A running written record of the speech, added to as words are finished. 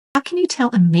How can you tell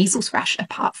a measles rash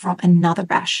apart from another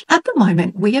rash? At the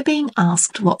moment, we are being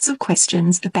asked lots of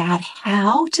questions about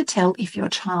how to tell if your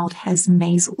child has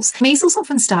measles. Measles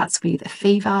often starts with a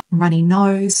fever, runny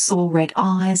nose, sore red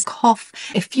eyes, cough.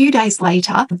 A few days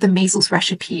later, the measles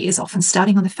rash appears, often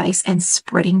starting on the face and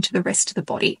spreading to the rest of the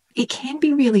body. It can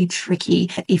be really tricky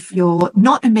if you're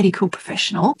not a medical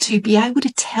professional to be able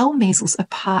to tell measles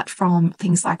apart from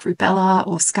things like rubella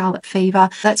or scarlet fever.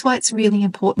 That's why it's really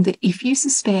important that if you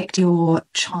suspect your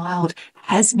child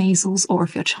has measles or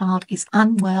if your child is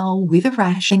unwell with a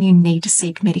rash, then you need to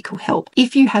seek medical help.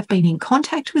 If you have been in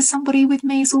contact with somebody with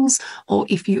measles, or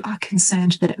if you are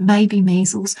concerned that it may be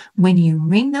measles, when you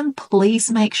ring them,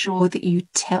 please make sure that you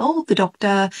tell the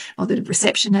doctor or the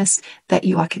receptionist that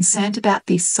you are concerned about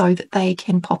this so that they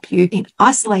can pop you in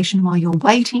isolation while you're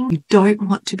waiting. You don't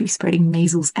want to be spreading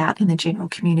measles out in the general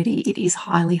community. It is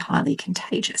highly, highly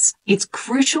contagious. It's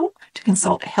crucial to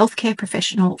consult a healthcare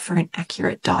professional for an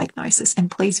accurate diagnosis. And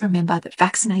please remember that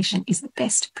vaccination is the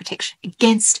best protection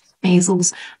against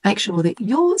measles. Make sure that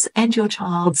yours and your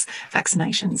child's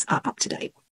vaccinations are up to date.